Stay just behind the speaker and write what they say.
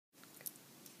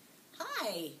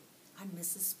Hi, I'm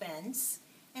Mrs. Spence,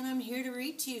 and I'm here to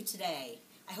read to you today.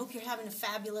 I hope you're having a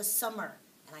fabulous summer,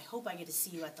 and I hope I get to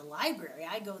see you at the library.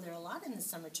 I go there a lot in the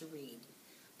summer to read.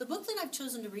 The book that I've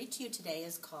chosen to read to you today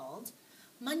is called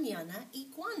Mañana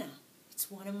Iguana. It's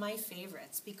one of my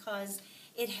favorites because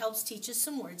it helps teach us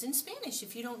some words in Spanish.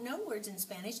 If you don't know words in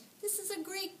Spanish, this is a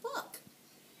great book.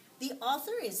 The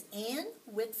author is Anne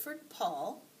Whitford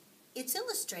Paul. It's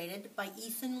illustrated by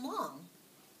Ethan Long,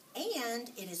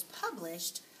 and it is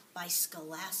published by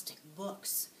Scholastic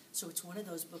Books. So it's one of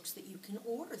those books that you can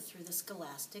order through the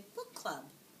Scholastic Book Club.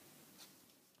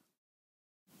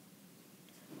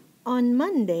 On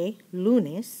Monday,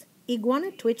 lunes,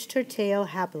 Iguana twitched her tail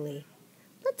happily.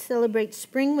 Let's celebrate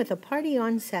spring with a party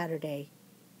on Saturday.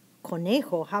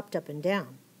 Conejo hopped up and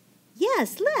down.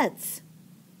 Yes, let's.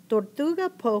 Tortuga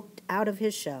poked out of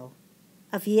his shell.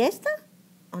 A fiesta?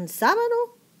 On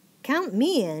sábado? Count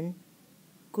me in.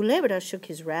 Culebra shook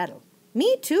his rattle.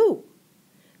 Me too.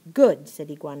 Good, said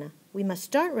Iguana. We must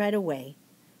start right away.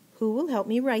 Who will help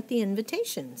me write the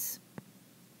invitations?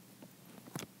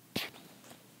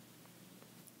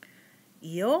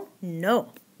 Yo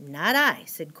no, not I,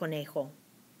 said Conejo.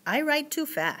 I write too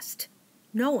fast.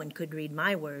 No one could read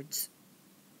my words.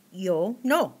 Yo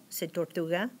no, said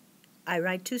Tortuga. I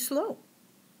write too slow.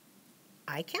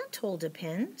 I can't hold a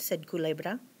pen, said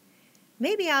Culebra.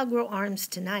 Maybe I'll grow arms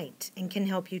tonight and can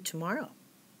help you tomorrow.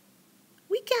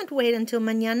 We can't wait until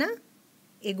mañana.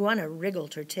 Iguana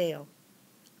wriggled her tail.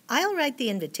 I'll write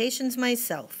the invitations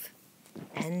myself.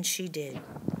 And she did.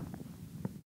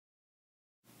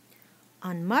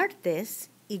 On martes,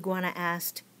 Iguana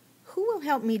asked, who will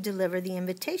help me deliver the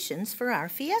invitations for our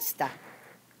fiesta?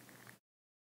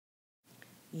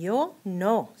 Yo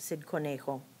no, said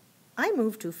Conejo. I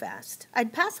move too fast.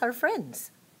 I'd pass our friends.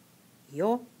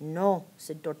 Yo no,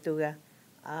 said Tortuga.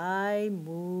 I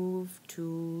move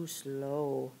too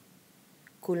slow.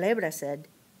 Culebra said,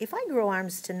 if I grow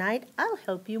arms tonight, I'll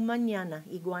help you mañana,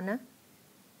 Iguana.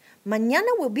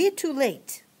 Mañana will be too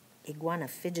late. Iguana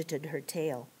fidgeted her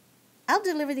tail. I'll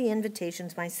deliver the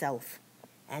invitations myself.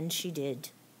 And she did.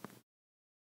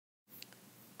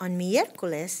 On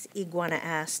miércoles, Iguana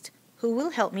asked, who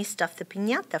will help me stuff the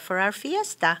piñata for our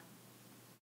fiesta?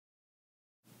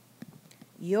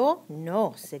 Yo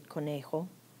no, said Conejo.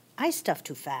 I stuff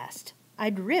too fast.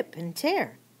 I'd rip and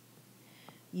tear.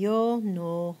 Yo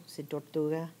no, said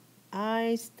Tortuga.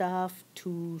 I stuff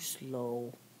too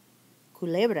slow.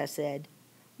 Culebra said,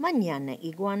 mañana,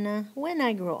 Iguana, when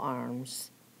I grow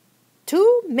arms.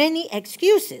 Too many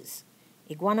excuses.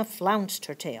 Iguana flounced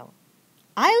her tail.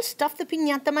 I'll stuff the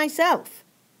piñata myself.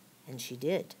 And she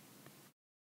did.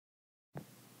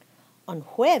 On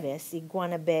jueves,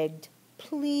 Iguana begged,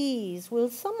 please, will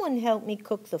someone help me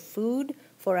cook the food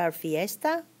for our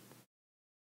fiesta?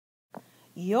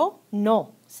 Yo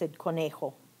no, said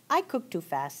Conejo. I cook too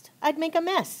fast. I'd make a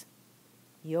mess.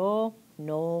 Yo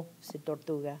no, said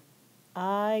Tortuga.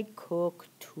 I cook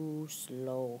too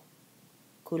slow.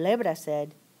 Culebra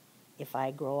said, if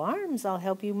I grow arms, I'll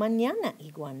help you mañana,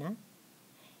 Iguana.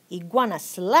 Iguana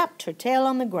slapped her tail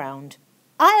on the ground.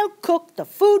 I'll cook the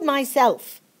food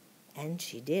myself. And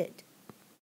she did.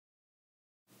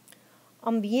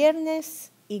 On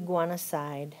viernes, Iguana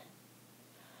sighed.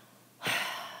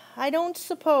 I don't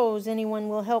suppose anyone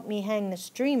will help me hang the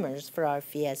streamers for our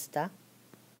fiesta.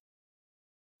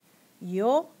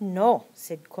 Yo no,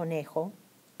 said Conejo.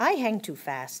 I hang too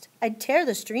fast. I'd tear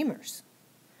the streamers.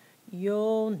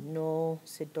 Yo no,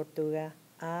 said Tortuga.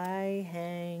 I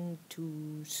hang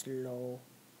too slow.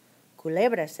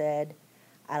 Culebra said,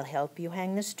 I'll help you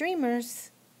hang the streamers.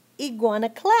 Iguana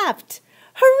clapped.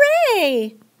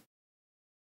 Hooray!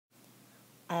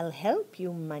 I'll help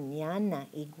you mañana,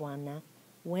 Iguana,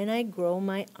 when I grow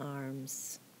my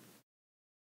arms.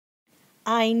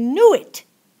 I knew it!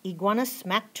 Iguana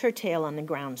smacked her tail on the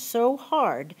ground so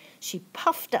hard she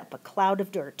puffed up a cloud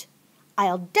of dirt.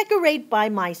 I'll decorate by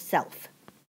myself.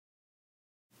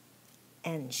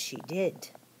 And she did.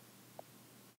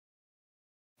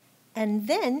 And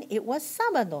then it was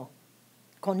sábado.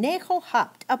 Conejo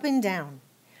hopped up and down.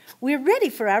 We're ready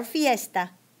for our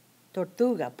fiesta.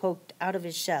 Tortuga poked out of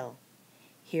his shell.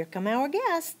 Here come our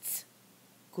guests.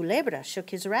 Culebra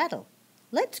shook his rattle.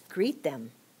 Let's greet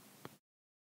them.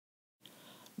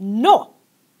 No!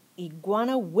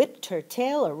 Iguana whipped her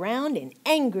tail around in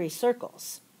angry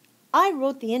circles. I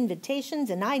wrote the invitations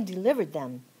and I delivered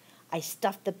them. I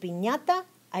stuffed the piñata,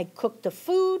 I cooked the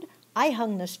food, I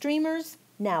hung the streamers.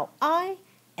 Now I,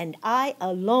 and I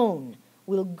alone,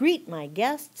 will greet my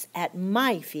guests at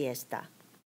my fiesta.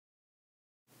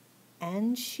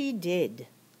 And she did.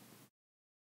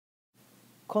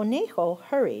 Conejo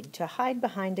hurried to hide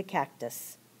behind a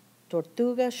cactus.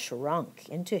 Tortuga shrunk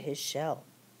into his shell.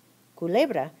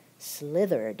 Culebra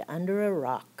slithered under a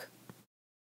rock.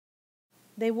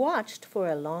 They watched for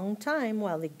a long time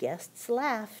while the guests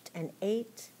laughed and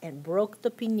ate and broke the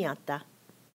piñata.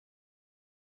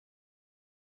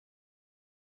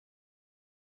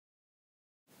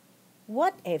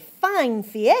 "What a fine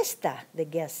fiesta," the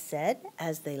guests said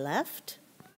as they left.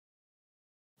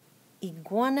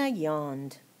 Iguana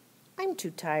yawned. "I'm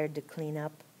too tired to clean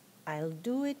up. I'll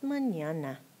do it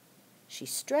mañana." She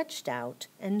stretched out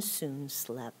and soon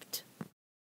slept.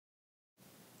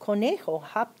 Conejo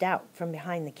hopped out from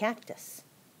behind the cactus.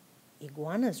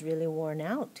 "Iguana's really worn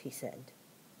out," he said.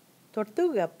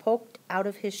 Tortuga poked out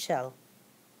of his shell.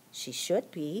 "She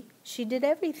should be. She did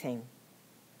everything."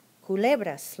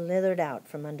 Culebra slithered out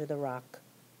from under the rock.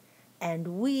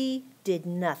 "And we did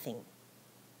nothing."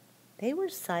 They were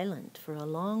silent for a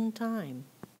long time.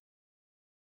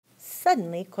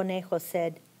 Suddenly, Conejo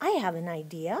said, "I have an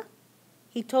idea."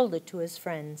 He told it to his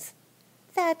friends.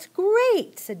 "That's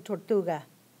great," said Tortuga.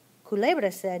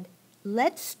 Culebra said,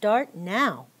 "Let's start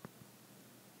now."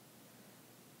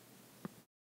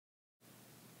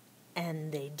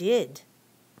 And they did.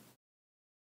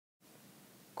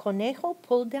 Conejo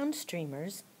pulled down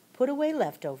streamers, put away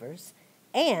leftovers,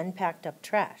 and packed up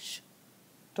trash.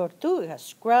 Tortuga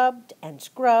scrubbed and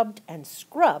scrubbed and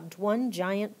scrubbed one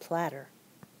giant platter.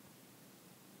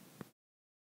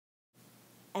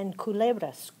 And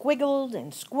Culebra squiggled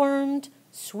and squirmed,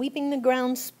 sweeping the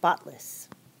ground spotless.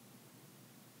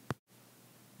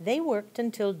 They worked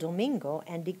until Domingo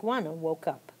and Iguana woke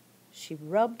up. She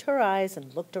rubbed her eyes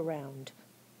and looked around.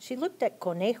 She looked at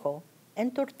Conejo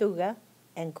and Tortuga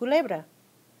and Culebra.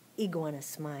 Iguana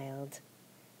smiled.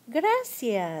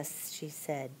 "Gracias," she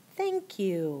said. "Thank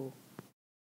you."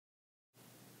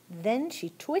 Then she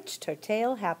twitched her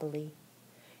tail happily.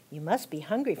 "You must be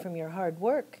hungry from your hard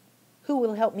work. Who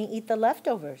will help me eat the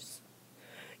leftovers?"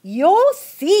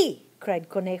 "U.S.C!" cried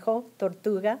Conejo,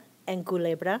 Tortuga, and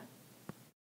Culebra.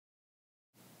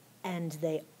 And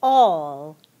they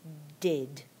all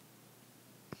did.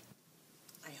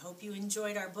 I hope you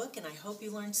enjoyed our book, and I hope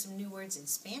you learned some new words in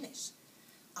Spanish.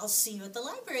 I'll see you at the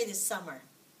library this summer.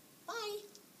 Bye.